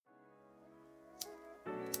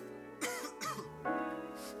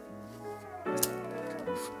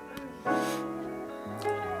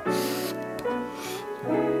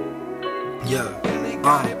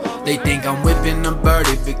They think I'm whipping a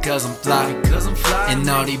birdie because I'm fly. And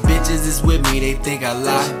all these bitches is with me, they think I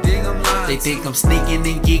lie. They think I'm sneaking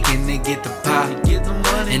and geeking to get the pie.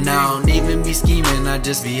 And I don't even be scheming, I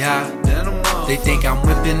just be high. They think I'm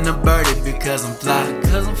whipping a birdie because I'm fly.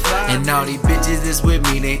 And all these bitches is with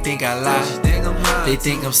me, they think I lie. They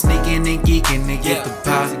think I'm sneaking and geeking to get the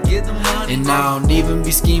pie. And I don't even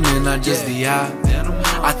be scheming, I just be high.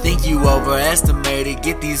 I think you overestimated,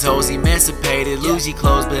 get these hoes emancipated. Lose your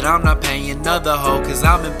clothes, but I'm not paying another hoe, cause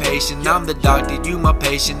I'm impatient. I'm the doctor, you my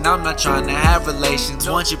patient, I'm not trying to have relations.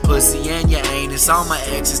 Want your pussy and your anus, all my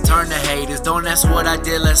exes turn to haters. Don't ask what I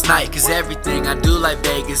did last night, cause everything I do like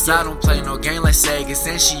Vegas. I don't play no game like Sega,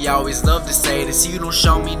 and she always love to say this. You don't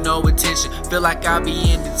show me no attention, feel like I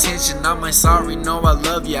be in detention. I'm like, sorry, no, I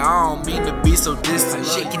love you, I don't mean to be so distant.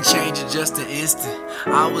 Shit can change in just an instant.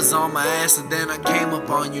 I was on my ass and then I came up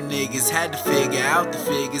on you niggas. Had to figure out the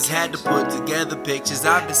figures, had to put together pictures.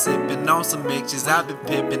 I've been sipping on some mixtures, I've been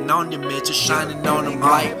pipping on your mitches, shining on them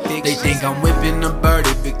light pictures. They think I'm whipping a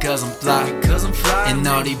birdie because I'm fly. And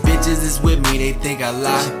all these bitches is with me, they think I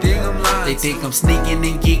lie. They think I'm sneaking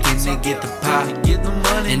and geeking to get the pie.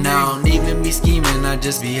 And I don't even be scheming, I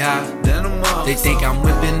just be high. They think I'm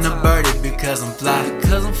whipping a birdie because I'm fly.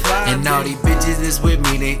 And all these bitches is with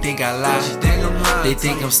me, they think I lie. They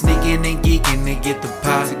think I'm sneaking and geeking to get the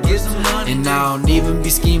pie. And I don't even be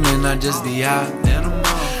scheming, I just be high.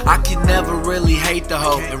 I can never really hate the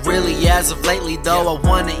hoe, and really as of lately though, I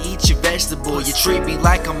wanna eat your vegetable. You treat me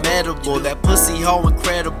like I'm edible, that pussy hoe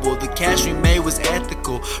incredible. The cash we made was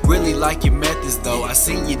ethical, really like your methods though. I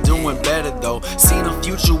seen you doing better though, seen a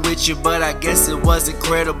future with you, but I guess it wasn't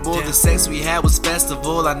credible. The sex we had was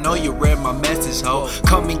festival, I know you read my message ho.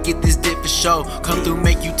 Come and get this dick for show, come through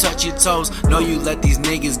make you touch your toes. Know you let these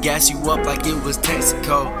niggas gas you up like it was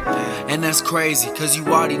Texaco. And that's crazy, cause you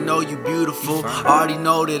already know you beautiful. Already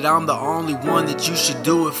know that I'm the only one that you should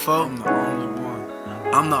do it for.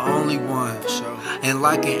 I'm the only one. And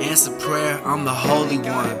like an answered prayer, I'm the holy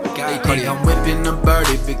one. They think I'm whipping a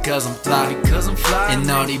birdie because I'm fly. And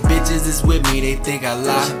all these bitches is with me, they think I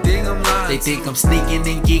lie. They think I'm sneaking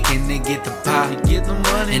and geeking to get the pie.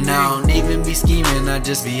 And I don't even be scheming, I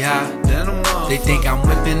just be high. They think I'm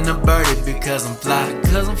whipping a birdie because I'm fly.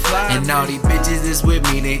 And all these bitches is with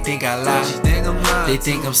me, they think I lie. They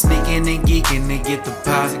think I'm sneaking and geeking to get the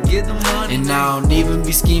pie. And I don't even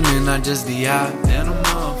be scheming, I just be high.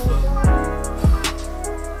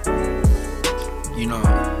 You know,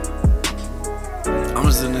 I'm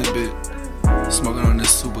just in this bit smoking on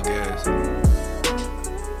this super gas.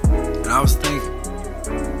 And I was thinking,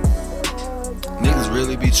 niggas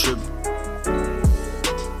really be tripping.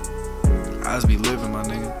 I just be living, my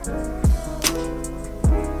nigga.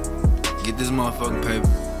 Get this motherfucking paper.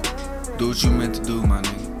 Do what you meant to do, my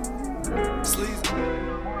nigga. Sleazy.